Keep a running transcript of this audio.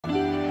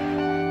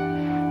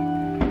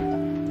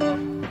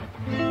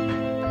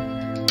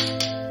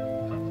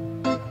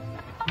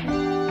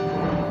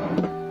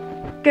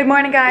Good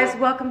morning, guys.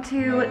 Welcome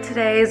to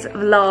today's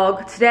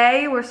vlog.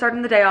 Today we're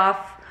starting the day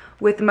off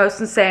with the most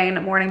insane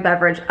morning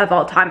beverage of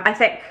all time. I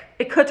think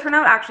it could turn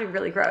out actually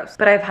really gross,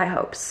 but I have high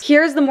hopes.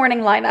 Here's the morning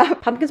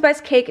lineup: pumpkin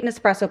spice cake and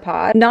espresso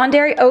pod,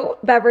 non-dairy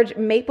oat beverage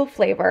maple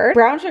flavor,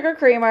 brown sugar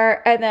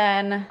creamer, and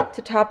then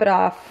to top it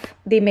off,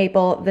 the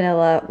maple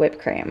vanilla whipped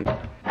cream.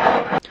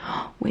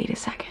 Wait a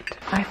second,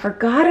 I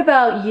forgot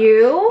about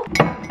you.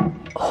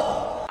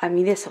 Oh, I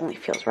mean, this only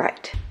feels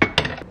right.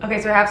 Okay,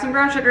 so I have some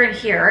brown sugar in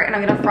here and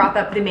I'm gonna froth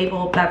up the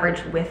maple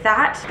beverage with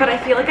that. But I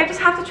feel like I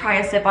just have to try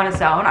a sip on its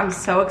own. I'm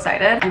so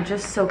excited. I'm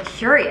just so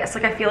curious.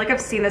 Like, I feel like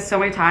I've seen this so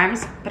many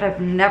times, but I've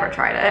never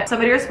tried it.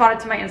 Somebody responded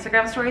to my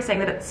Instagram story saying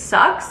that it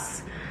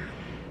sucks.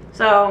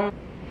 So,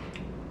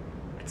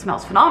 it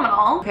smells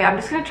phenomenal. Okay, I'm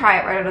just gonna try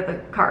it right out of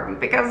the carton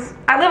because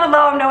I live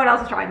alone, no one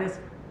else is trying this.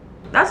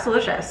 That's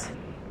delicious.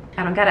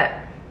 I don't get it.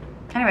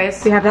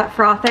 Anyways, we have that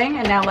frothing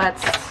and now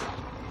let's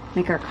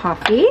make our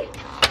coffee.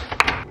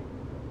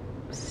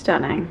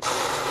 Stunning.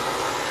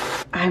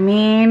 I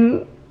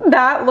mean,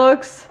 that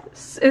looks,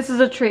 this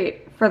is a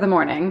treat for the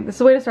morning. This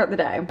is a way to start the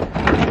day.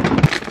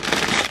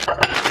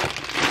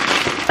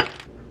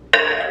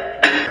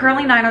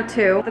 Currently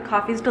 9:02. The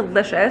coffee is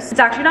delicious. It's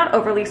actually not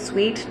overly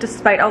sweet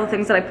despite all the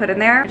things that I put in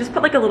there. I just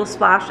put like a little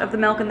splash of the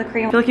milk in the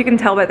cream. I feel like you can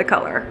tell by the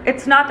color.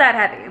 It's not that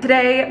heavy.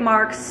 Today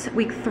marks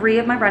week 3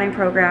 of my running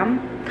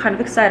program. Kind of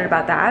excited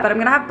about that, but I'm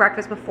gonna have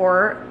breakfast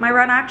before my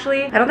run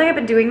actually. I don't think I've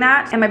been doing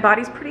that and my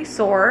body's pretty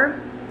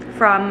sore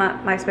from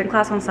my spin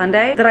class on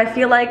Sunday that I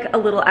feel like a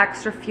little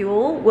extra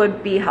fuel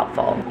would be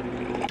helpful.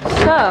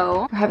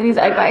 So we're having these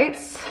egg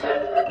bites.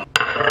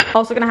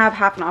 Also gonna have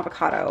half an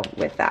avocado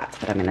with that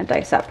I'm gonna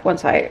dice up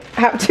once I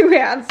have 2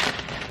 hands.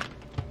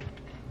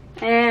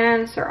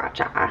 And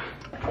sriracha.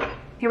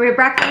 Here we have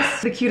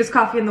breakfast, the cutest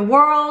coffee in the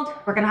world.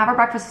 We're gonna have our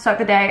breakfast to start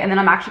the day, and then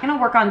I'm actually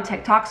gonna work on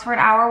TikToks for an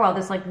hour while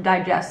this like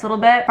digests a little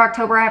bit. For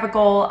October, I have a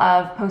goal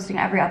of posting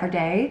every other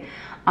day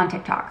on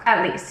TikTok,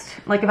 at least.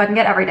 Like, if I can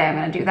get every day, I'm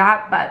gonna do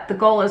that, but the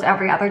goal is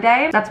every other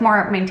day. That's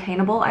more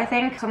maintainable, I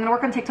think. So I'm gonna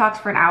work on TikToks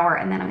for an hour,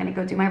 and then I'm gonna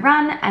go do my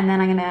run, and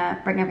then I'm gonna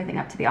bring everything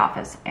up to the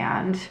office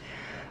and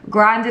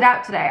grind it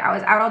out today. I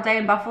was out all day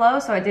in Buffalo,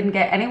 so I didn't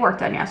get any work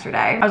done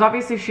yesterday. I was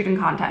obviously shooting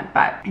content,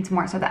 but it's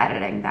more so the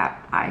editing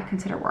that I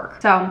consider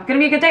work. So, gonna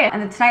be a good day.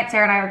 And then tonight,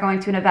 Sarah and I are going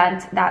to an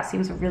event that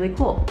seems really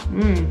cool.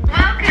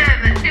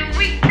 Welcome to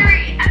week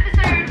 3,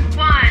 episode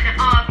 1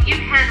 of You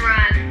Can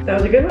Run. That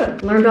was a good one.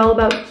 Learned all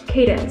about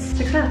cadence.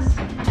 Success.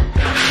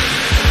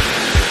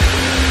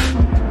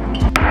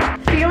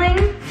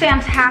 Feeling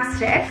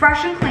fantastic,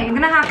 fresh and clean. I'm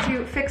gonna have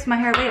to fix my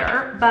hair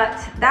later, but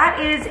that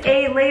is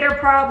a later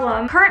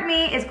problem. Current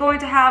me is going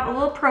to have a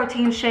little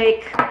protein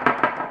shake.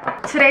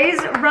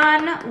 Today's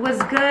run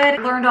was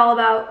good. Learned all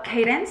about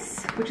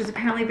cadence, which is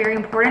apparently very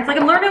important. Like,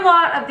 I'm learning a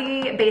lot of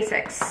the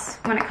basics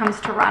when it comes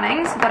to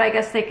running so that I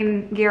guess they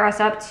can gear us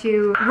up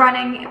to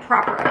running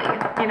properly,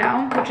 you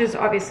know, which is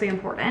obviously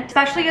important.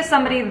 Especially as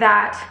somebody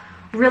that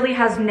really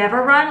has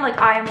never run, like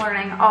I am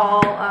learning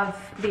all of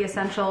the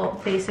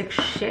essential basic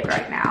shit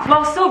right now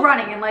while still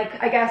running and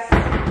like, I guess,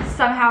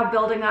 somehow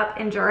building up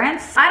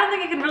endurance. I don't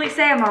think I can really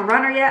say I'm a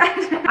runner yet.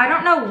 I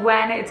don't know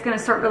when it's gonna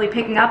start really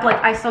picking up.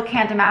 Like, I still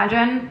can't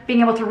imagine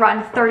being able to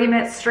run 30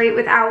 minutes straight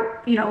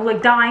without, you know,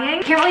 like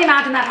dying. Can't really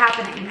imagine that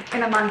happening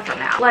in a month from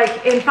now.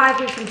 Like, in 5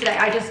 weeks from today,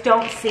 I just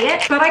don't see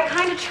it. But I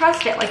kind of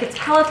trust it. Like, it's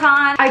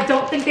Peloton. I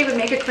don't think they would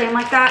make a claim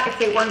like that if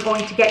they weren't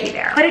going to get you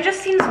there. But it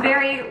just seems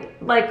very,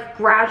 like,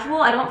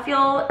 gradual. I don't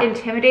feel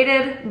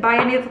intimidated by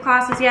any of the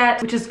classes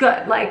yet, which is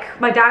good. Like,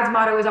 my dad's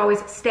motto is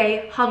always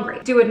stay hungry.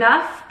 Do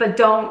enough, but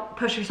don't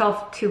push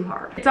yourself too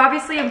hard. It's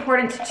obviously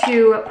important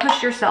to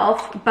push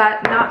yourself,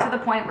 but not to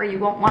the point where you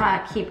won't want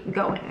to keep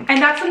going.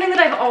 And that's something that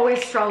I've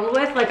always struggled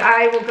with. Like,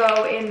 I will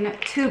go in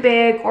too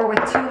big or with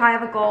too high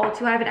of a goal,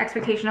 too high of an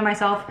expectation of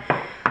myself,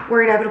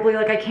 where inevitably,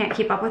 like, I can't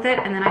keep up with it,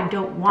 and then I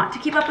don't want to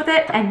keep up with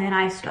it, and then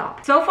I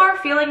stop. So far,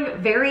 feeling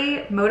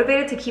very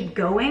motivated to keep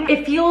going.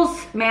 It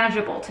feels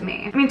manageable to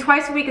me. I mean,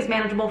 twice a week is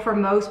manageable for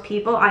most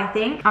people, I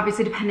think.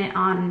 Obviously dependent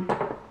on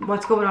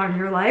what's going on in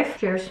your life.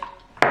 Cheers.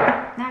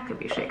 That could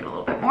be shaken a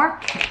little bit more.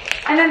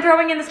 And then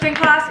throwing in the spin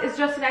class is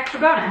just an extra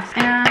bonus.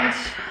 And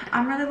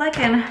I'm really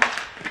liking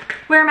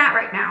where I'm at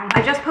right now.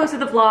 I just posted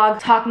the vlog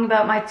talking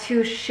about my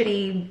 2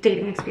 shitty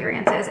dating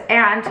experiences.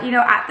 And, you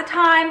know, at the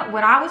time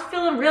when I was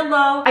feeling real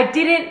low, I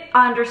didn't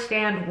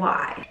understand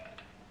why.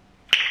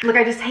 Like,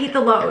 I just hate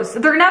the lows.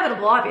 They're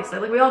inevitable, obviously.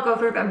 Like, we all go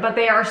through them, but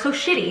they are so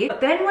shitty. But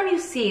then when you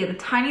see the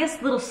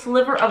tiniest little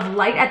sliver of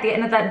light at the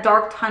end of that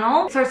dark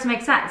tunnel, it starts to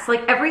make sense.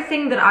 Like,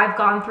 everything that I've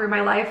gone through in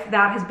my life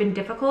that has been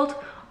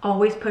difficult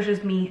always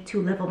pushes me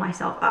to level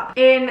myself up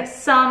in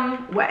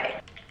some way.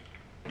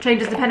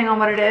 Changes depending on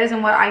what it is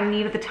and what I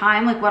need at the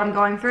time, like what I'm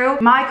going through.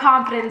 My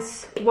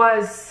confidence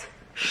was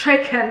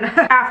shaken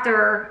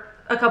after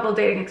a couple of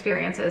dating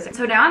experiences.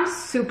 So now I'm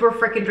super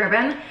freaking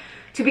driven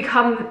to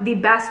become the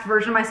best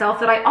version of myself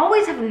that I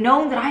always have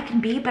known that I can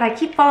be, but I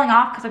keep falling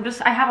off because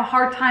I have a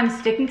hard time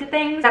sticking to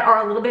things that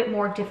are a little bit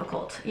more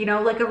difficult, you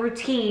know, like a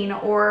routine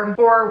or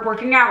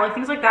working out, like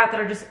things like that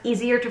are just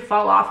easier to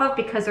fall off of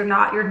because they're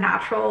not your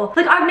natural.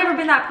 Like, I've never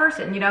been that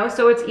person, you know,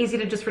 so it's easy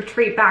to just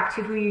retreat back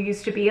to who you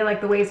used to be,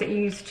 like the ways that you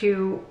used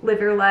to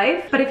live your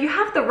life. But if you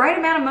have the right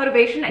amount of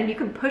motivation and you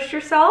can push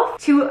yourself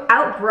to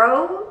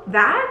outgrow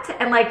that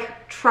and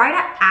like try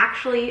to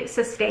actually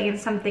sustain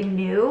something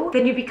new,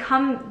 then you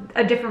become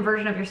a different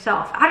version of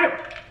yourself. I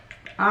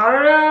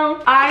don't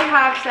know. I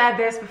have said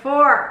this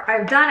before.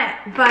 I've done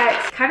it, but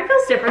it kind of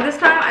feels different this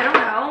time. I don't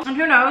know. And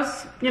who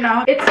knows? You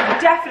know, it's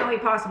definitely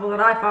possible that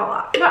I fall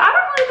off, but I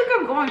don't really think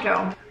I'm going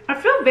to. I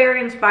feel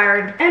very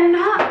inspired, and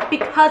not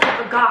because of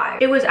the guy.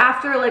 It was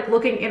after like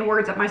looking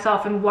inwards at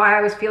myself and why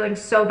I was feeling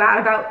so bad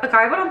about the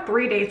guy I went on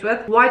 3 dates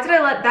with. Why did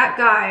I let that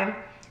guy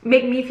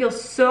make me feel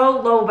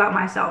so low about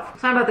myself?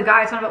 It's not about the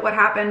guy, it's not about what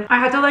happened. I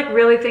had to like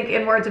really think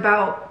inwards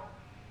about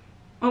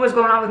what was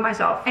going on with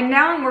myself. And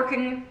now I'm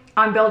working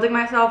on building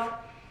myself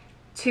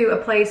to a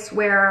place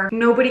where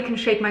nobody can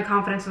shake my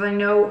confidence, so I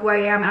know who I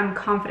am and I'm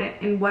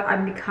confident in what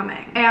I'm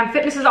becoming. And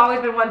fitness has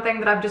always been one thing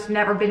that I've just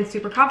never been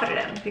super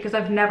confident in because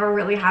I've never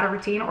really had a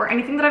routine or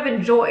anything that I've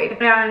enjoyed.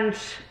 And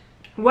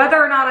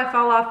whether or not I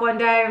fall off one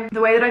day,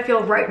 the way that I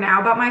feel right now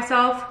about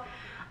myself,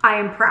 I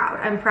am proud.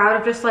 I'm proud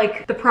of just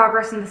like the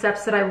progress and the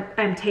steps that I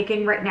am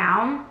taking right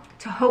now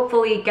to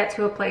hopefully get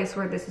to a place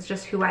where this is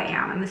just who I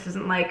am and this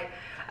isn't like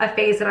a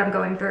phase that I'm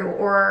going through,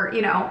 or,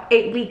 you know,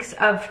 8 weeks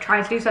of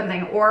trying to do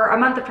something or a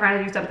month of trying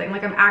to do something.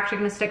 Like, I'm actually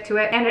gonna stick to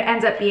it and it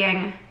ends up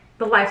being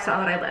the lifestyle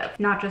that I live,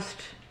 not just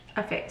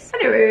a phase.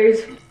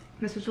 Anyways,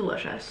 this is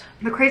delicious.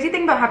 The crazy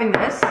thing about having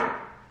this,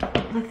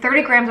 like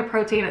 30 grams of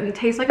protein, and it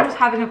tastes like I'm just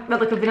having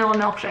like a vanilla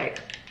milkshake.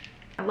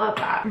 I love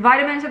that.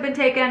 Vitamins have been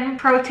taken,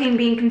 protein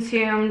being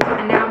consumed,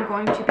 and now I'm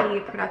going to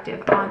be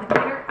productive on the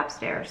computer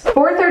upstairs.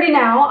 4:30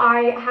 now.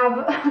 I have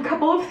a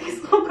couple of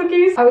these little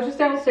cookies. I was just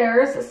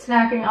downstairs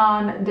snacking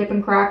on dip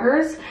and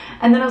crackers,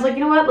 and then I was like, you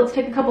know what? Let's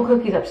take a couple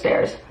cookies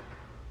upstairs.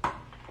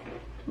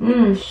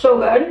 So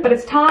good. But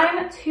it's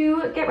time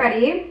to get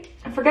ready.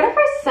 I forget if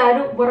I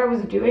said what I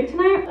was doing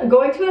tonight. I'm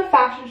going to a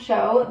fashion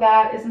show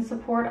that is in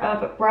support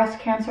of breast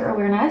cancer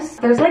awareness.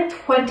 There's like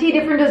 20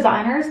 different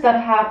designers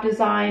that have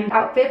designed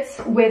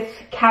outfits with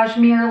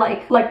cashmere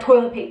like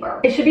toilet paper.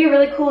 It should be a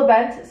really cool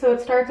event. So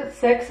it starts at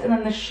 6 and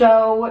then the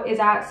show is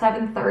at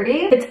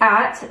 7:30. It's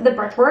at the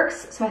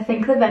Breathworks, so I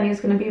think the venue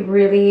is going to be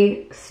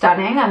really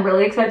stunning. I'm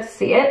really excited to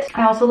see it.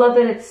 I also love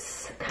that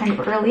it's kind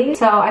of early,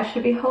 so I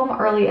should be home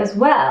early as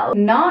well.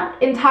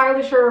 Not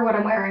entirely sure what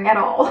I'm wearing at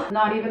all.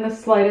 Not even the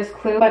slightest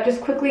clue, but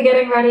just quickly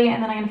getting ready,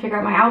 and then I'm gonna figure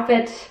out my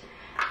outfit,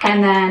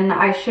 and then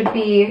I should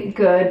be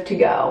good to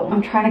go.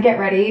 I'm trying to get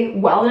ready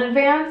well in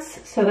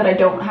advance so that I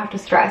don't have to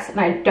stress and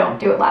I don't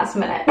do it last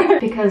minute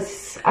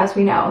because, as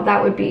we know,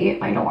 that would be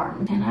my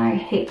norm, and I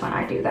hate when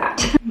I do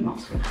that. I'm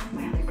also gonna have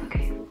my other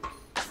cookie.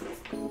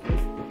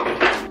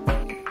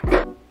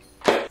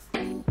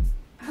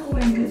 That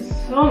wing is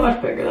so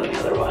much bigger than the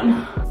other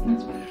one.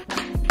 That's better.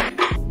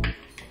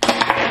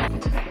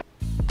 It's okay.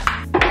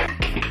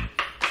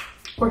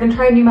 We're gonna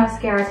try a new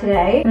mascara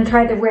today. I'm gonna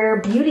try the Rare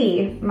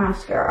Beauty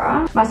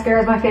mascara.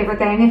 Mascara is my favorite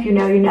thing. If you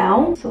know, you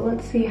know. So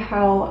let's see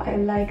how I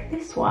like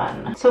this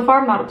one. So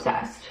far, I'm not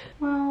obsessed.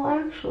 Well,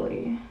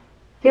 actually,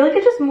 I feel like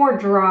it's just more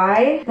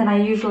dry than I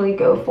usually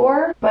go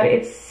for, but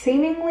it's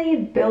seemingly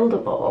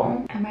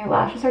buildable. And my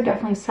lashes are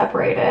definitely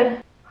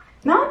separated.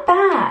 Not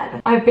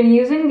bad. I've been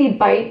using the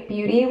Bite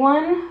Beauty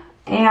one,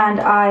 and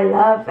I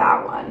love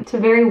that one. It's a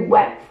very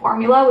wet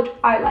formula, which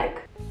I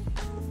like.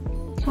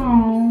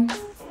 Oh.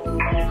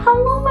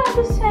 Hello,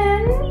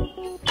 Madison.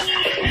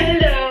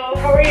 Hello,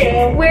 how are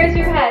you? Where's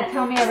your head?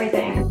 Tell me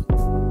everything.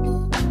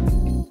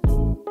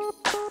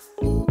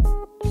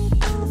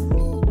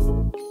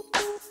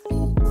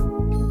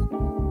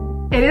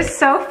 It is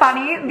so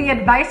funny, the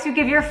advice you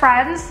give your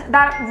friends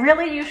that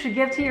really you should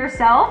give to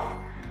yourself.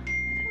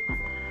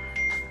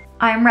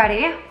 I'm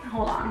ready.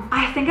 Hold on.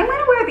 I think I'm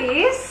gonna wear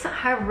these.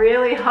 I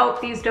really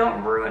hope these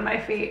don't ruin my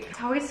feet.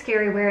 It's always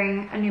scary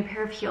wearing a new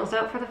pair of heels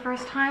out for the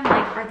first time.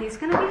 Like, are these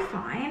gonna be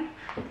fine?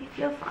 They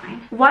feel fine.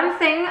 One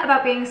thing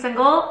about being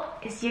single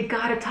is you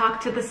gotta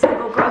talk to the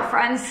single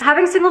girlfriends.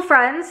 Having single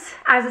friends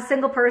as a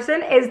single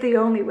person is the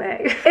only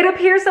way. It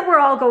appears that we're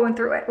all going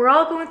through it. We're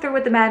all going through it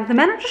with the men. The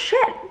men are just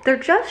shit. They're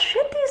just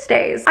shit these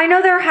days. I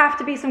know there have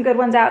to be some good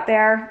ones out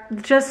there.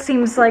 It just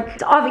seems like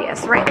it's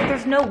obvious, right? Like,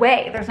 there's no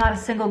way there's not a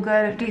single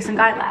good, decent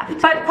guy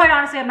left. But quite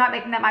honestly, I'm not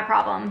making that my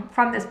problem.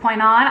 From this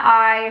point on,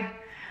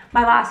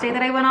 my last date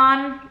that I went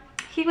on,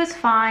 he was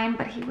fine,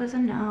 but he was a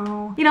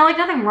no. You know, like,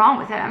 nothing wrong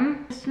with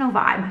him, just no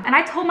vibe. And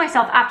I told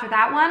myself after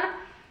that one,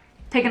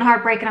 taking a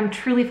hard break, and I'm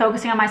truly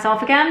focusing on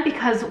myself again,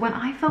 because when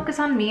I focus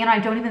on me and I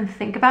don't even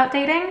think about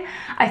dating,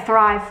 I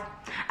thrive.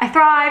 I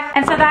thrive.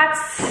 And so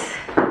that's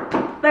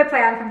my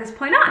plan from this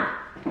point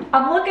on.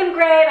 I'm looking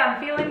great,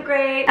 I'm feeling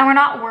great, and we're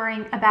not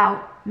worrying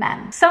about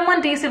men.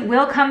 Someone decent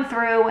will come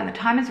through when the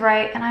time is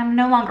right, and I'm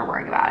no longer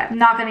worrying about it.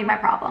 Not gonna be my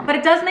problem. But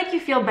it does make you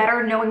feel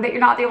better knowing that you're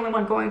not the only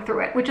one going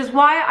through it, which is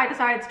why I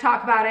decided to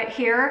talk about it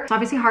here. It's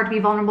obviously hard to be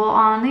vulnerable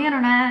on the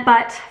internet,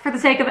 but for the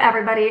sake of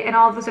everybody and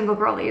all of the single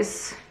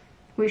girlies,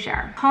 we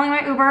share. Calling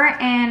my Uber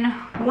in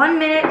 1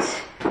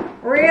 minute,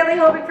 really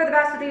hoping for the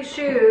best with these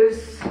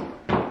shoes.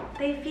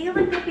 They feel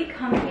like they'd be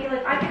comfy,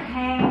 like I can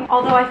hang.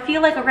 Although I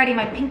feel like already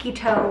my pinky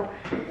toe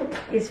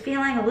is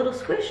feeling a little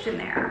squished in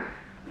there.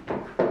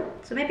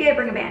 So maybe I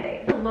bring a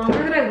Band-Aid. The longer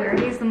that I wear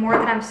these, the more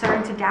that I'm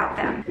starting to doubt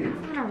them.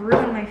 I'm gonna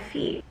ruin my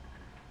feet.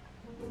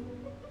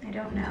 I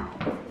don't know.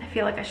 I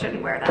feel like I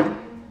shouldn't wear them.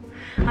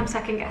 I'm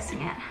second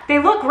guessing it. They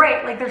look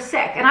great, like they're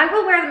sick, and I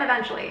will wear them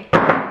eventually.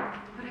 But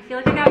I feel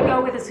like I gotta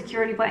go with a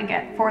security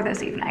blanket for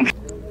this evening.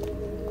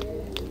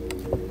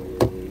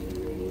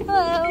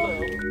 Hello.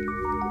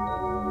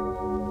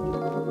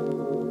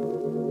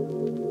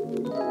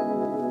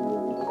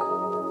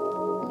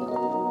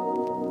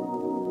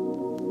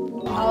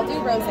 I'll do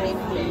rosé,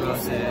 please.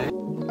 Rosé.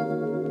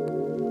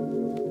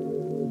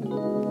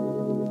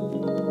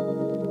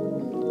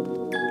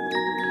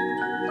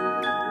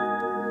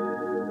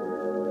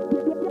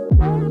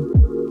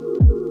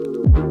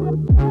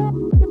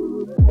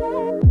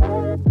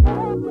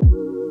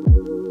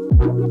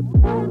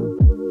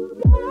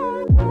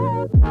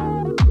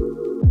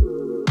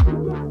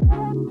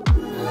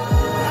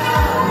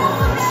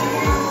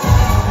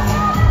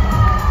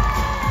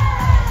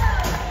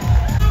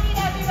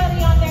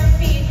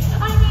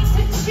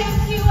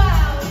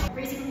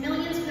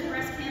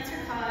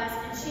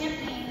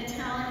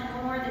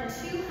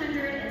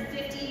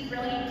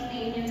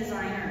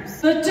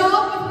 The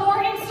dog with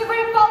more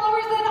Instagram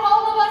followers than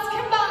all of us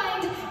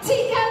combined,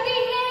 Tika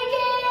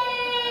Binyegi!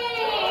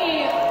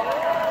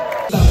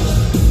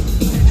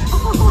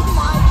 Oh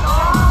my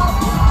God!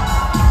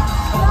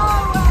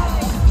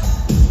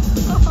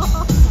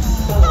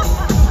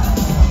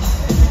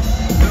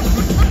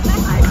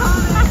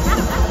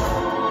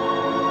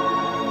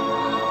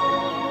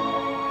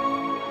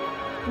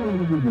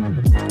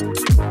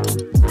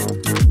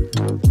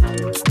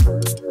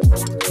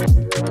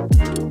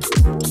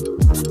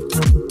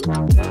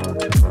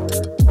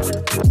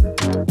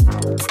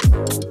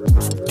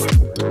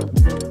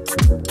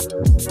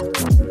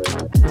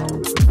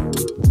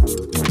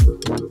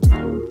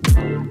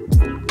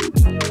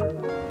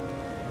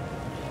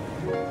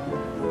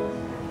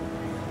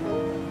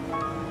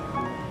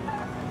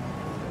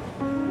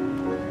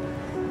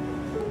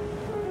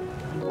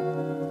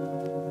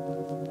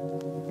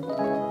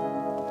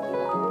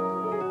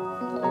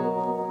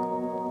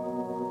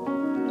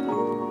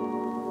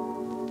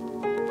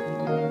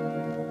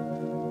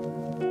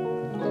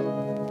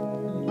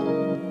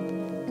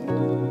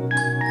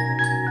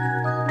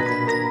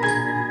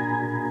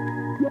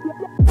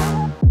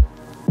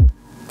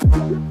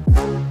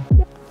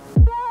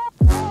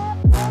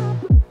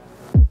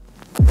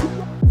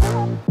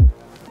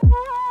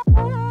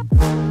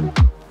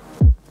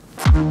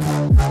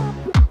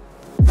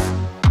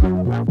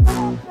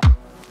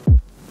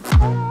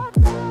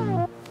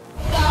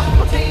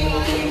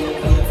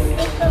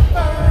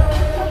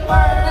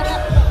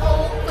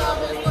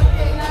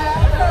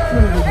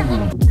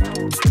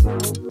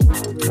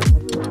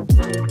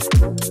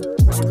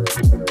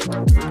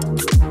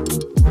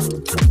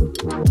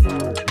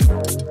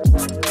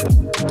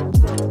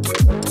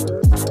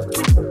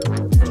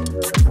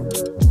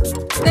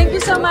 Thank you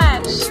so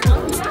much.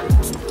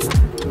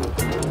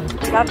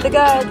 Got the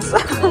goods.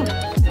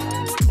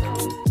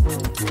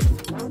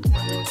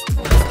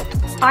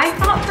 I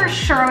thought for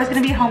sure I was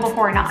gonna be home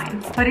before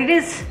 9, but it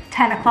is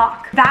 10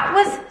 o'clock. That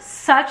was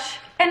such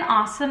an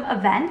awesome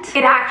event.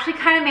 It actually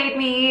kind of made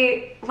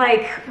me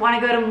like want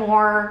to go to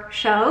more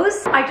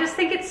shows. I just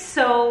think it's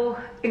so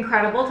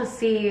incredible to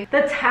see.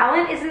 The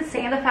talent is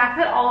insane. The fact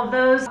that all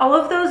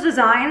of those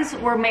designs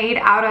were made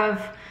out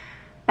of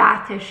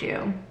bath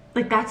tissue.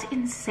 Like that's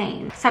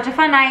insane. Such a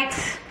fun night.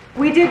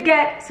 We did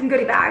get some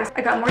goodie bags.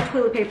 I got more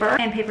toilet paper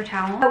and paper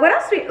towel. What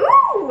else do we,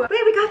 ooh, wait,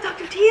 we got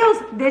Dr. Teal's.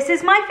 This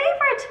is my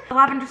favorite.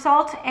 Lavender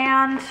salt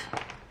and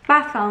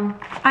bath foam.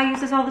 I use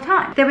this all the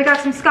time. Then we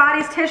got some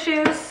Scotty's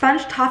tissues.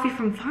 Sponge toffee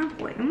from Farm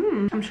Boy.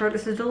 I'm sure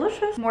this is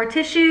delicious. More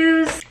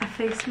tissues, a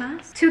face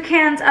mask, 2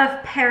 cans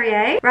of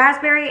Perrier,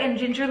 raspberry and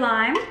ginger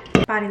lime,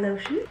 body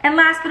lotion. And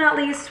last but not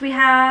least, we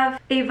have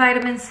a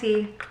vitamin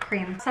C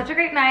cream. Such a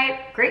great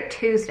night, great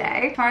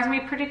Tuesday. Tomorrow's gonna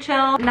be pretty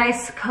chill.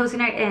 Nice cozy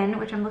night in,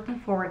 which I'm looking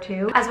forward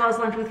to, as well as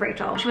lunch with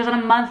Rachel. She was on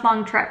a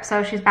month-long trip,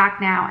 so she's back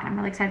now and I'm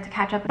really excited to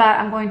catch up. But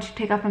I'm going to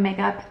take off my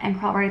makeup and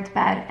crawl right into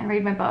bed and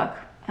read my book.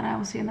 And I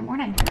will see you in the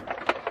morning.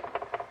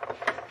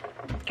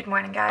 Good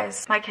morning,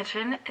 guys. My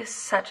kitchen is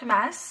such a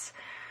mess.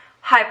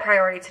 High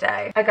priority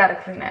today. I gotta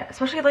clean it,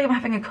 especially like I'm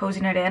having a cozy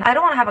night in. I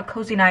don't want to have a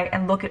cozy night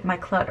and look at my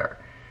clutter.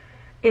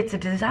 It's a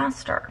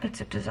disaster. It's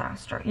a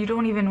disaster. You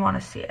don't even want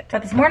to see it.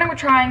 But this morning we're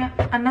trying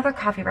another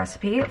coffee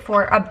recipe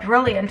for a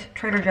brilliant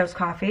Trader Joe's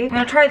coffee. I'm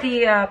gonna try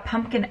the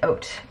pumpkin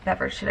oat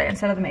beverage today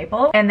instead of the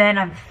maple. And then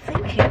I'm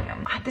thinking,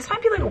 this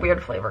might be like a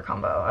weird flavor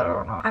combo. I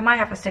don't know. I might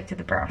have to stick to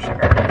the brown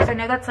sugar because I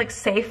know that's like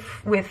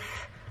safe with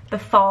the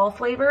fall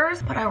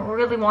flavors, but I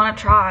really want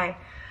to try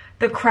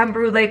the creme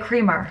brulee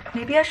creamer.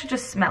 Maybe I should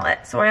just smell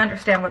it so I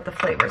understand what the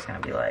flavor is gonna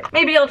be like.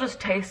 Maybe I'll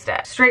just taste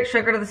it. Straight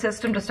sugar to the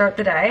system to start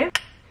the day.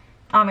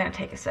 I'm gonna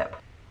take a sip.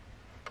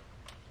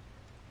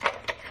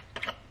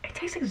 It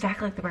tastes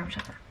exactly like the brown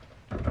sugar.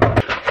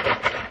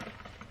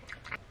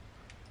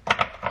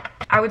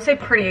 I would say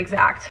pretty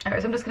exact.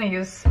 Anyways, I'm just gonna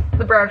use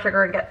the brown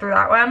sugar and get through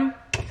that one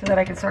so that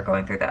I can start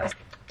going through this.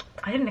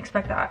 I didn't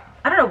expect that.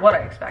 I don't know what I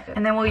expected.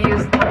 And then we'll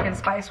use the pumpkin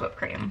spice whipped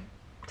cream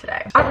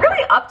today. I'm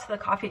really up to the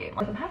coffee game.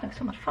 I'm having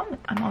so much fun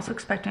with it. I'm also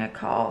expecting a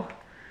call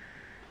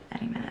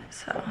any minute,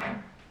 so.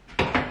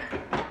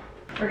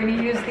 We're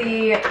gonna use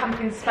the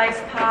pumpkin spice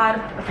pod.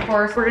 Of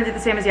course, we're gonna do the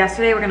same as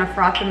yesterday. We're gonna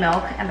froth the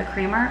milk and the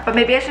creamer, but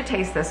maybe I should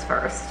taste this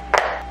first.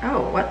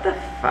 Oh, what the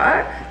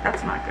fuck?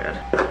 That's not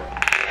good.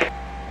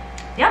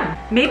 Yum.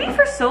 Maybe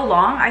for so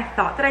long, I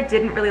thought that I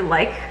didn't really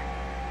like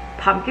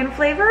pumpkin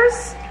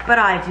flavors, but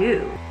I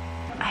do.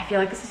 I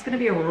feel like this is gonna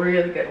be a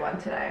really good one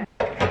today.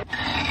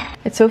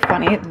 It's so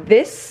funny.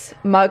 This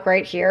mug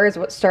right here is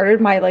what started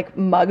my like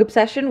mug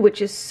obsession,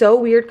 which is so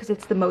weird because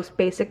it's the most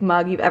basic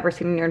mug you've ever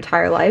seen in your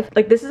entire life.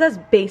 Like this is as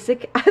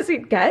basic as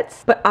it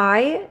gets, but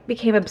I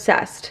became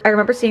obsessed. I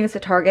remember seeing this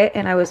at Target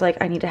and I was like,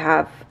 I need to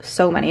have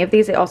so many of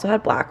these. They also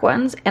had black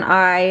ones and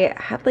I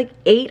had like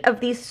 8 of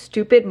these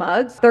stupid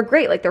mugs. They're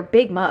great, like they're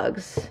big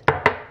mugs,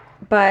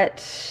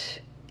 but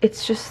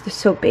it's just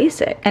so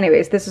basic.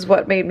 Anyways, this is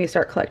what made me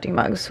start collecting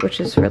mugs, which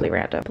is really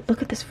random. But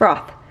look at this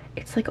froth.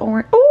 It's like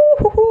orange.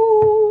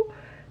 Oh,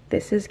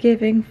 this is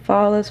giving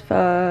fall as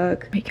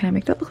fuck. Wait, can I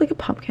make that look like a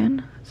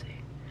pumpkin? Let's see.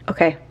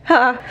 Okay.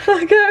 Ha!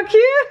 Look how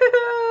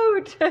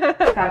cute!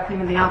 Gotta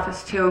clean in the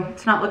office too.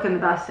 It's not looking the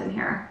best in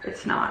here.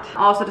 It's not.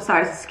 I also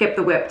decided to skip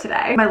the whip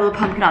today. My little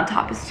pumpkin on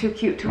top is too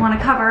cute to want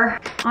to cover.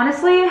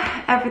 Honestly,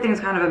 everything's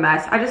kind of a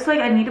mess.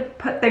 I need to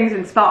put things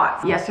in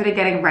spots. Yesterday,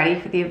 getting ready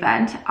for the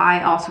event,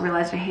 I also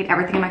realized I hate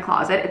everything in my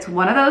closet. It's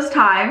one of those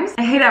times.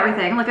 I hate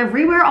everything. Like I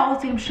rewear all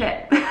the same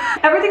shit.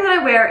 Everything that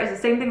I wear is the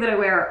same thing that I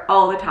wear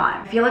all the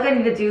time. I feel like I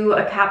need to do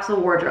a capsule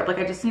wardrobe. Like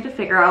I just need to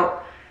figure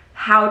out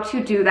how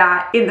to do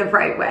that in the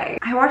right way.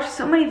 I watched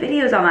so many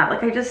videos on that,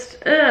 like I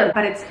just, ugh.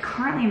 But it's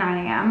currently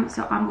 9 a.m.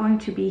 so I'm going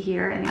to be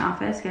here in the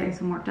office getting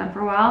some work done for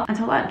a while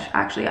until lunch,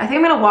 actually. I think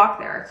I'm gonna walk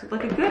there. It's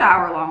like a good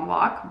hour-long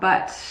walk,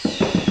 but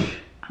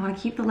I wanna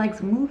keep the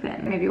legs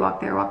moving. Maybe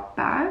walk there, walk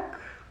back.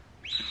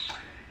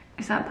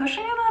 Is that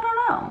pushing it? I don't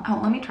know.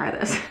 Oh, let me try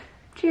this.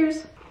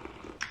 Cheers.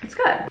 It's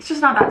good. It's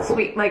just not that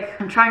sweet. Like,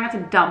 I'm trying not to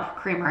dump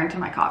creamer into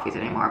my coffees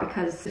anymore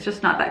because it's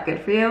just not that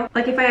good for you.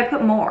 Like, if I had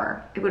put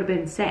more, it would have been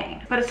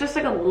insane. But it's just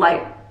like a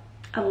light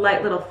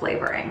little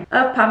flavoring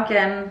of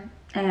pumpkin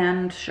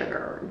and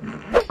sugar.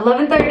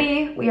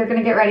 11:30, we are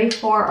gonna get ready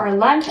for our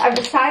lunch. I've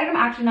decided I'm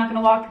actually not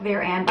gonna walk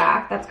there and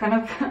back. That's kind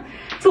of,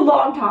 it's a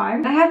long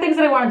time. I have things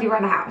that I wanna do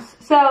around the house.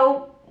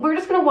 So we're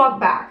just gonna walk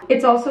back.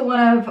 It's also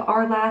one of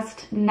our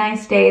last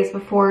nice days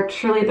before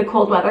truly the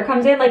cold weather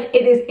comes in. Like,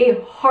 it is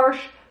a harsh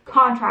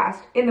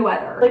contrast in the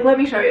weather. Like, let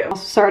me show you.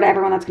 Sorry to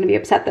everyone that's gonna be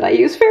upset that I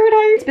use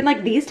Fahrenheit. It's been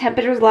like these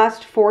temperatures the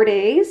last 4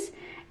 days.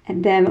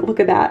 And then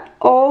look at that.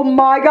 Oh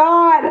my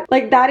God.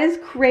 Like that is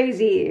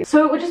crazy.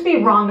 So it would just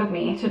be wrong of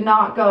me to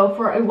not go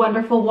for a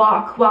wonderful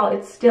walk while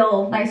it's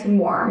still nice and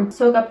warm.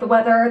 Soak up the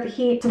weather, the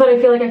heat, so that I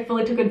feel like I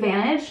fully took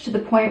advantage to the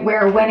point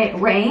where when it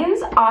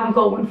rains, I'm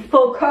going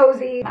full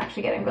cozy. I'm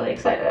actually getting really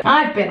excited.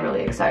 I've been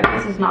really excited.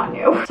 This is not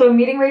new. So I'm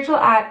meeting Rachel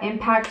at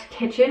Impact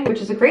Kitchen,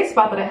 which is a great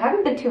spot that I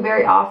haven't been to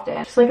very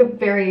often. Just like a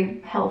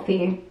very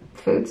healthy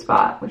food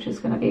spot, which is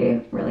gonna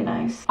be really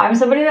nice. I'm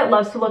somebody that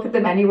loves to look at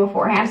the menu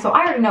beforehand, so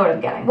I already know what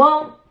I'm getting.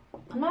 Well,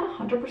 I'm not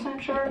 100%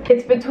 sure.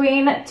 It's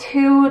between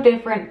 2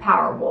 different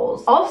power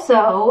bowls.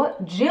 Also,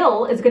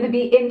 Jill is gonna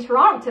be in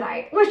Toronto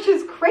tonight, which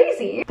is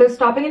crazy. They're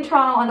stopping in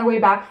Toronto on their way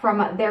back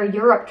from their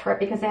Europe trip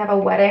because they have a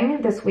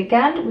wedding this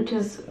weekend, which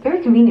is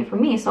very convenient for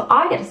me, so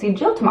I get to see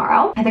Jill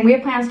tomorrow. I think we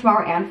have plans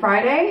tomorrow and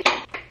Friday.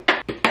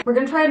 We're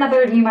gonna try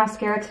another new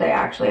mascara today,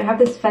 actually. I have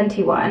this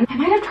Fenty one. I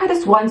might have tried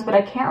this once, but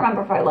I can't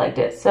remember if I liked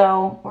it,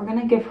 so we're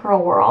gonna give her a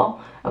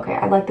whirl. Okay,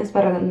 I like this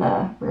better than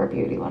the Rare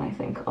Beauty one, I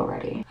think,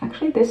 already.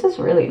 Actually, this is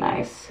really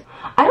nice.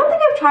 I don't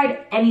think I've tried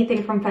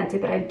anything from Fenty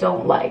that I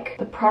don't like.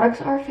 The products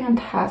are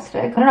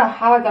fantastic. I don't know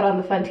how I got on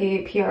the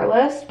Fenty PR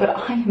list, but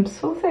I am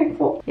so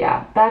thankful.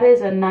 Yeah, that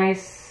is a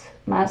nice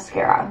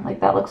mascara. Like,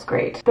 that looks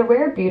great. The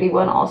Rare Beauty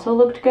one also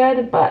looked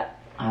good, but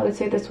I would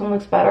say this one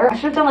looks better. I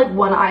should have done like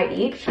 1 eye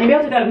each. Maybe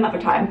I'll do that another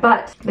time,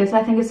 but this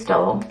I think is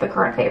still the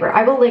current favorite.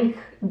 I will link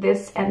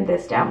this and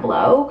this down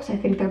below because I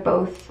think they're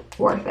both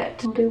worth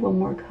it. I'll do one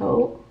more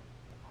coat.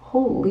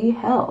 Holy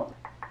hell.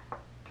 I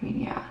mean,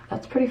 yeah,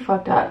 that's pretty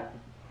fucked up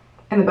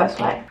in the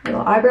best way.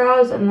 Little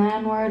eyebrows and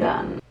then we're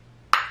done.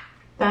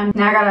 Then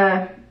now I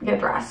gotta get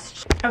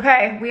dressed.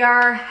 Okay, we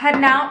are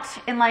heading out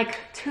in like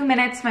 2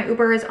 minutes. My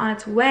Uber is on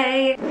its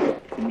way.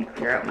 Let me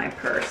clear out my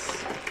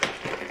purse.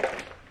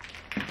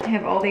 I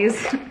have all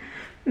these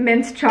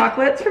mint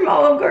chocolates from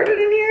Olive Garden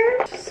in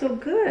here. So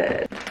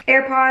good.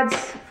 AirPods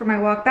for my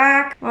walk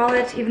back.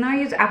 Wallet, even though I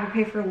use Apple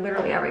Pay for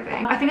literally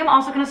everything. I think I'm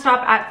also gonna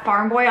stop at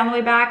Farm Boy on the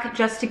way back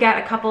just to get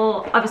a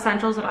couple of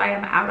essentials that I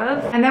am out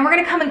of. And then we're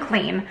gonna come and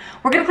clean.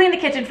 We're gonna clean the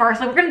kitchen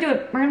first. Like we're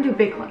gonna do a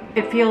big clean.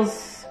 It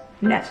feels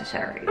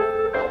necessary.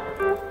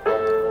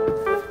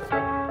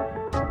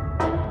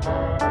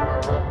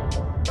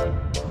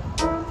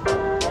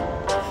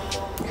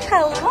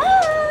 Hello.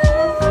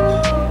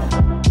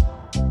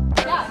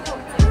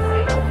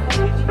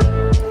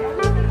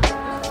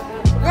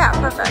 Yeah,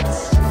 perfect.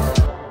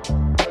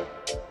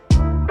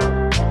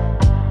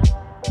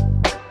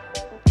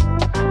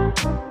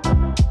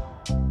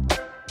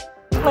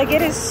 Like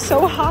it is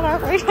so hot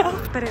out right now,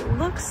 but it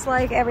looks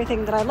like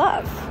everything that I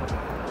love.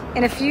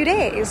 In a few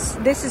days,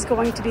 this is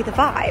going to be the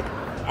vibe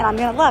and I'm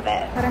gonna love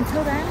it. But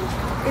until then,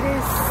 it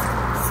is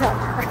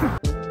summer.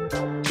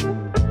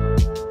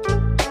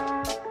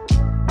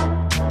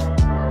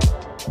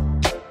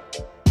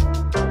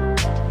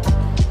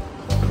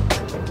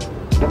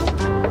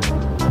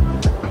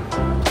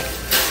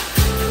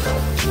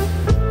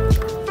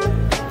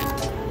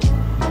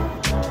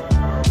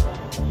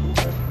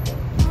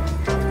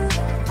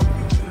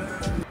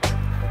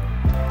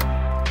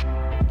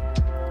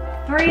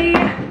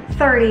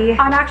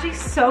 I'm actually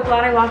so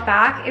glad I walked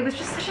back. It was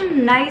just such a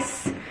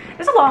nice, it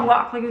was a long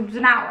walk, like it was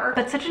an hour,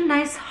 but such a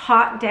nice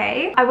hot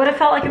day. I would have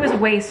felt like it was a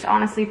waste,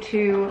 honestly,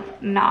 to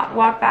not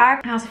walk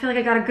back. I also feel like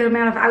I got a good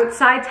amount of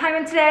outside time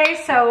in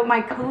today, so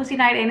my cozy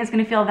night in is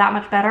gonna feel that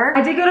much better.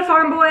 I did go to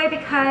Farm Boy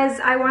because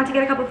I wanted to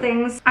get a couple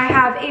things. I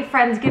have a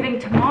Friendsgiving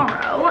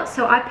tomorrow,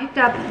 so I picked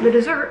up the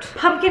dessert,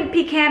 pumpkin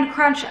pecan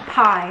crunch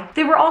pie.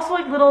 They were also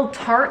like little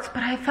tarts,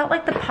 but I felt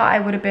like the pie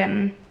would have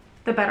been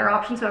the better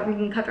option so everyone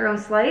can cut their own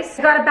slice.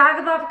 I got a bag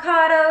of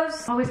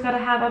avocados. Always gotta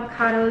have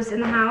avocados in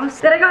the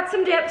house. Then I got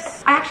some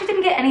dips. I actually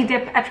didn't get any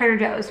dip at Trader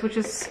Joe's, which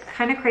is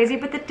kind of crazy,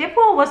 but the dip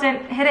bowl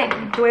wasn't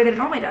hitting the way that it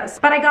normally does.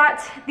 But I got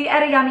the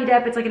edamame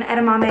dip. It's like an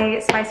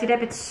edamame spicy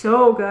dip. It's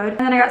so good. And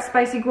then I got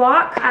spicy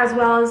guac as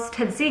well as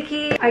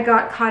tzatziki. I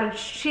got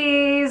cottage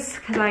cheese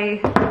because I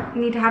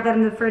need to have that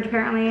in the fridge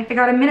apparently. I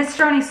got a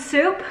minestrone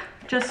soup,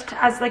 just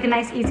as like a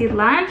nice easy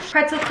lunch.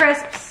 Pretzel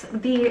crisps,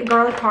 the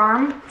garlic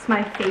parm, it's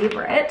my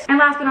favorite. And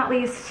last but not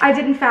least, I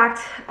did in fact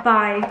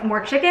buy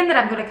more chicken that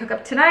I'm gonna cook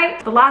up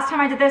tonight. The last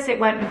time I did this, it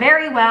went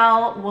very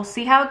well. We'll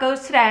see how it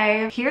goes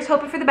today. Here's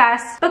hoping for the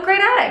best, but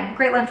great outing.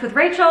 Great lunch with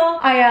Rachel.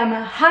 I am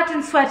hot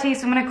and sweaty,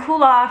 so I'm gonna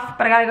cool off,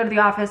 but I gotta go to the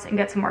office and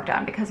get some work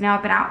done because now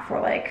I've been out for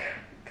like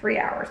 3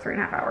 hours,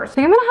 3.5 hours. I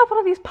think I'm gonna have one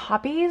of these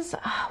poppies.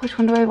 Which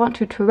one do I want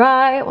to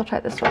try? We'll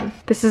try this one.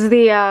 This is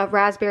the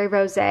raspberry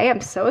rosé.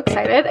 I'm so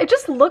excited. It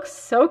just looks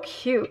so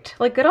cute.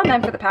 Like good on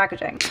them for the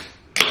packaging.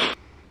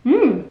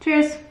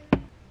 Cheers.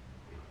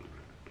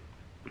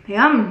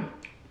 Yum.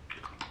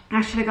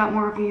 I should have got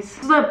more of these.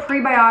 This is a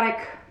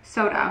prebiotic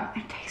soda.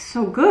 It tastes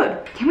so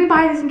good. Can we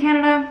buy this in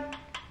Canada?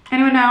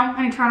 Anyone know?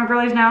 Any Toronto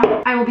girlies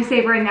know? I will be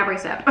savoring every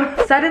sip.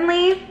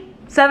 Suddenly,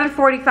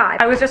 7:45.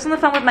 I was just on the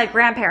phone with my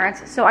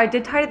grandparents, so I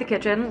did tidy the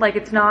kitchen. Like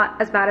it's not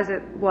as bad as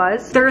it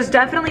was. There's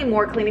definitely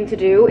more cleaning to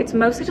do. It's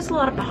mostly just a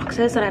lot of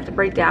boxes that I have to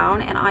break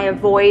down, and I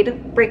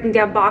avoid breaking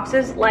down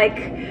boxes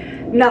like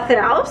nothing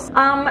else.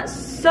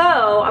 So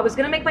I was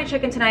gonna make my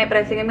chicken tonight, but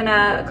I think I'm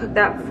gonna cook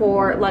that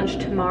for lunch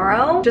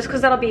tomorrow, just because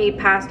that'll be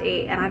past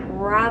 8, and I'd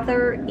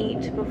rather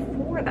eat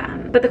before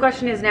then. But the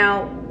question is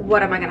now,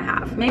 what am I gonna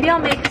have? Maybe I'll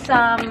make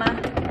some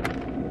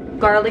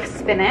garlic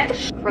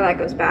spinach before that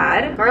goes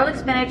bad. Garlic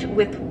spinach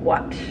with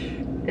what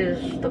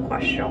is the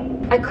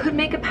question? I could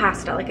make a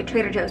pasta, like a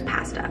Trader Joe's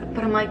pasta,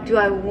 but I'm like, do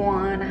I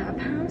want to have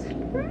pasta?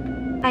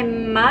 I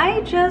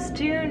might just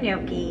do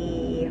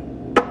gnocchi.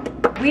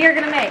 We are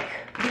gonna make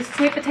the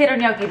sweet potato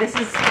gnocchi. This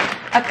is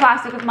a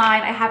classic of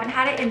mine. I haven't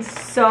had it in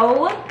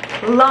so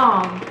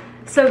long.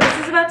 So this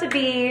is about to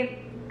be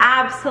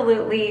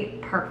absolutely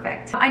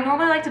perfect. I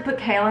normally like to put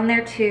kale in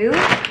there too.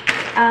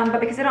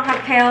 But because I don't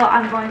have kale,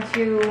 I'm going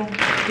to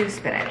do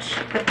spinach.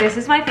 But this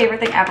is my favorite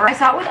thing ever. I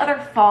saw it with other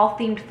fall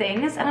themed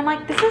things and I'm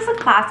like, this is a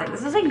classic.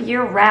 This is a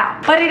year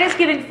round, but it is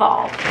giving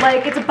fall.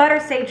 Like it's a butter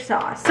sage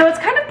sauce. So it's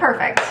kind of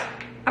perfect.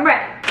 I'm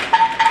ready.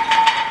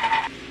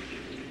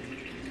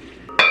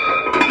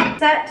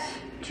 Set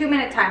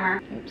 2-minute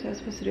timer. Oops, I was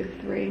supposed to do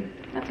 3.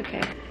 That's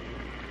okay.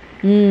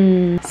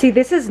 See,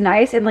 this is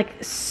nice and like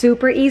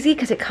super easy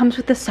because it comes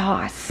with the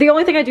sauce. The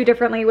only thing I do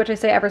differently, which I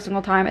say every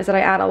single time, is that I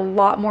add a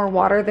lot more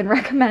water than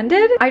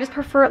recommended. I just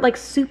prefer it like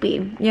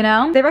soupy, you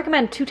know? They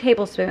recommend 2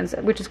 tablespoons,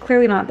 which is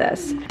clearly not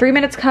this. 3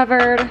 minutes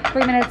covered,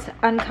 3 minutes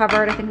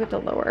uncovered. I think we have to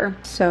lower.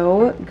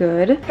 So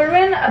good. Threw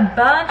in a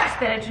bunch of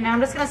spinach and now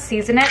I'm just gonna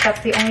season it. That's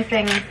the only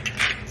thing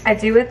I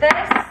do with this.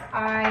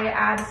 I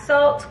add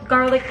salt,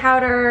 garlic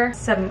powder,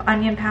 some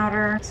onion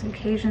powder, some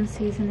Cajun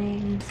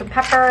seasoning, some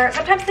pepper.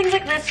 Sometimes things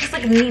like this just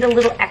like need a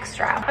little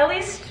extra. At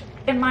least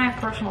in my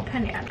personal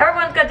opinion.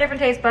 Everyone's got different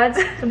taste buds,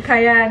 some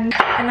cayenne,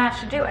 and that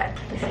should do it.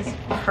 This is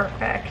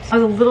perfect. I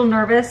was a little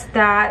nervous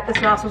that the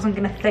sauce wasn't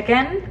gonna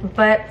thicken,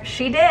 but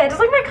she did. It's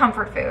like my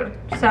comfort food,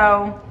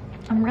 so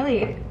I'm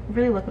really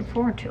looking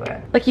forward to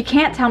it. Like, you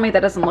can't tell me that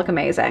doesn't look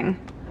amazing.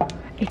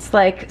 It's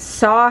like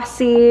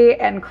saucy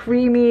and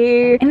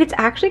creamy, and it's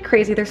actually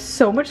crazy. There's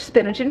so much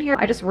spinach in here.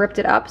 I just ripped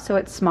it up so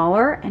it's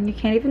smaller, and you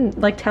can't even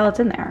like tell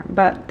it's in there,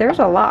 but there's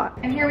a lot.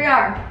 And here we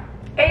are,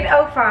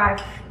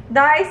 8:05.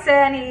 Nice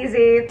and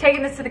easy.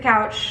 Taking this to the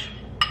couch.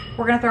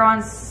 We're gonna throw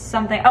on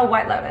something. Oh,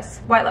 White Lotus.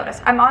 White Lotus.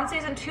 I'm on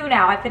season 2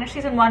 now. I finished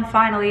season 1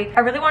 finally.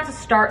 I really wanted to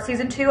start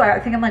season 2. I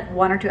think I'm like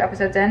 1 or 2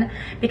 episodes in,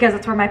 because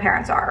that's where my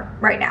parents are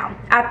right now,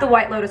 at the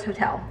White Lotus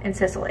Hotel in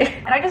Sicily.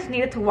 And I just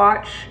needed to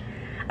watch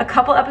a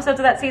couple episodes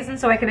of that season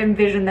so I could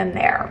envision them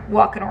there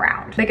walking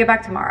around. They get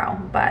back tomorrow,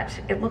 but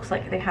it looks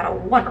like they had a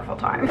wonderful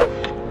time.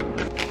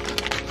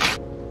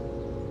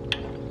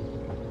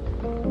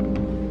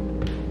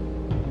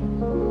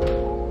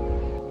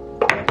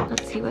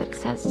 Let's see what it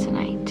says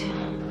tonight.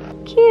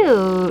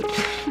 Cute.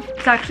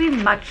 It's actually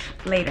much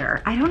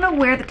later. I don't know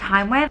where the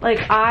time went.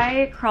 Like,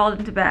 I crawled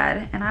into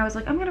bed and I was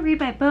like, I'm gonna read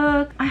my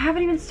book. I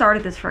haven't even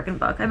started this freaking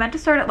book. I meant to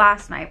start it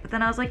last night, but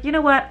then I was like, you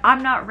know what?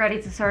 I'm not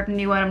ready to start a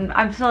new one.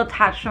 I'm still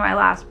attached to my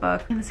last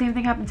book. And the same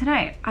thing happened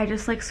tonight. I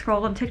just like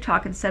scrolled on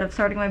TikTok instead of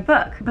starting my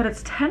book. But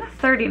it's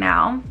 10:30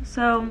 now,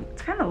 so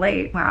it's kind of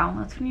late. Wow,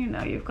 that's when you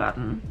know you've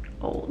gotten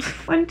old.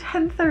 When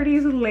 10:30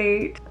 is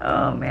late.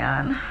 Oh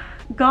man.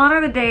 Gone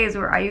are the days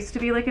where I used to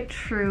be like a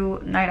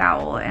true night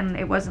owl and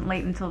it wasn't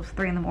late until it was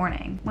 3 in the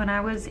morning. When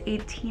I was a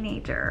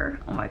teenager,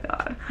 oh my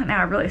God, now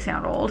I really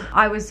sound old.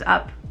 I was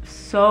up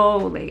so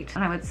late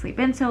and I would sleep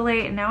in so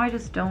late, and now I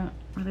just don't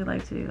really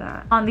like to do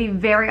that. On the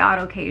very odd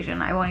occasion,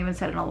 I won't even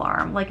set an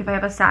alarm. Like if I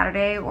have a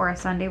Saturday or a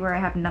Sunday where I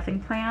have nothing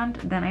planned,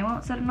 then I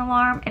won't set an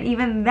alarm. And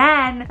even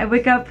then, I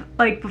wake up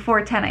like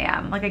before 10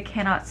 a.m. Like I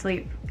cannot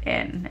sleep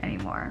in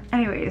anymore.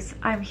 Anyways,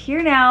 I'm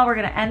here now. We're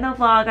gonna end the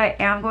vlog. I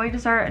am going to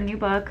start a new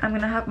book. I'm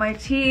gonna have my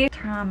tea,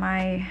 turn on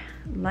my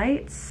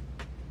lights,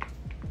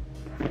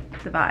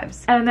 the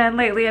vibes. And then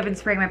lately I've been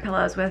spraying my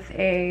pillows with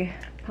a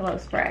pillow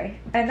spray,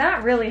 and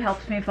that really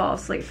helps me fall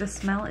asleep. The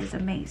smell is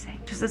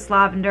amazing. Just this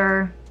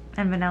lavender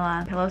and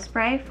vanilla pillow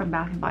spray from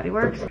Bath & Body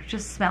Works.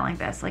 Just smelling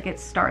this, like it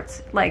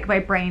starts, like my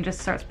brain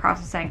just starts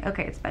processing,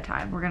 okay, it's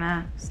bedtime. We're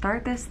gonna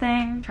start this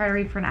thing, try to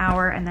read for an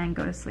hour, and then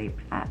go to sleep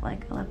at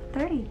like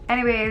 11:30.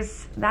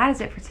 Anyways, that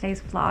is it for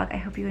today's vlog. I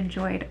hope you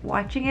enjoyed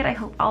watching it. I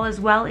hope all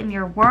is well in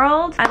your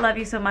world. I love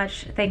you so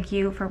much. Thank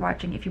you for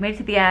watching. If you made it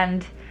to the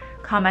end,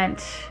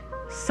 comment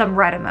some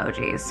red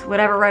emojis.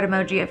 Whatever red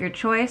emoji of your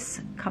choice,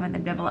 comment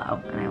them down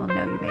below, and I will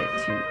know you made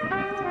it to the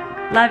end of the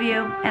vlog. Love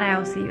you, and I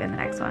will see you in the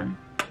next one.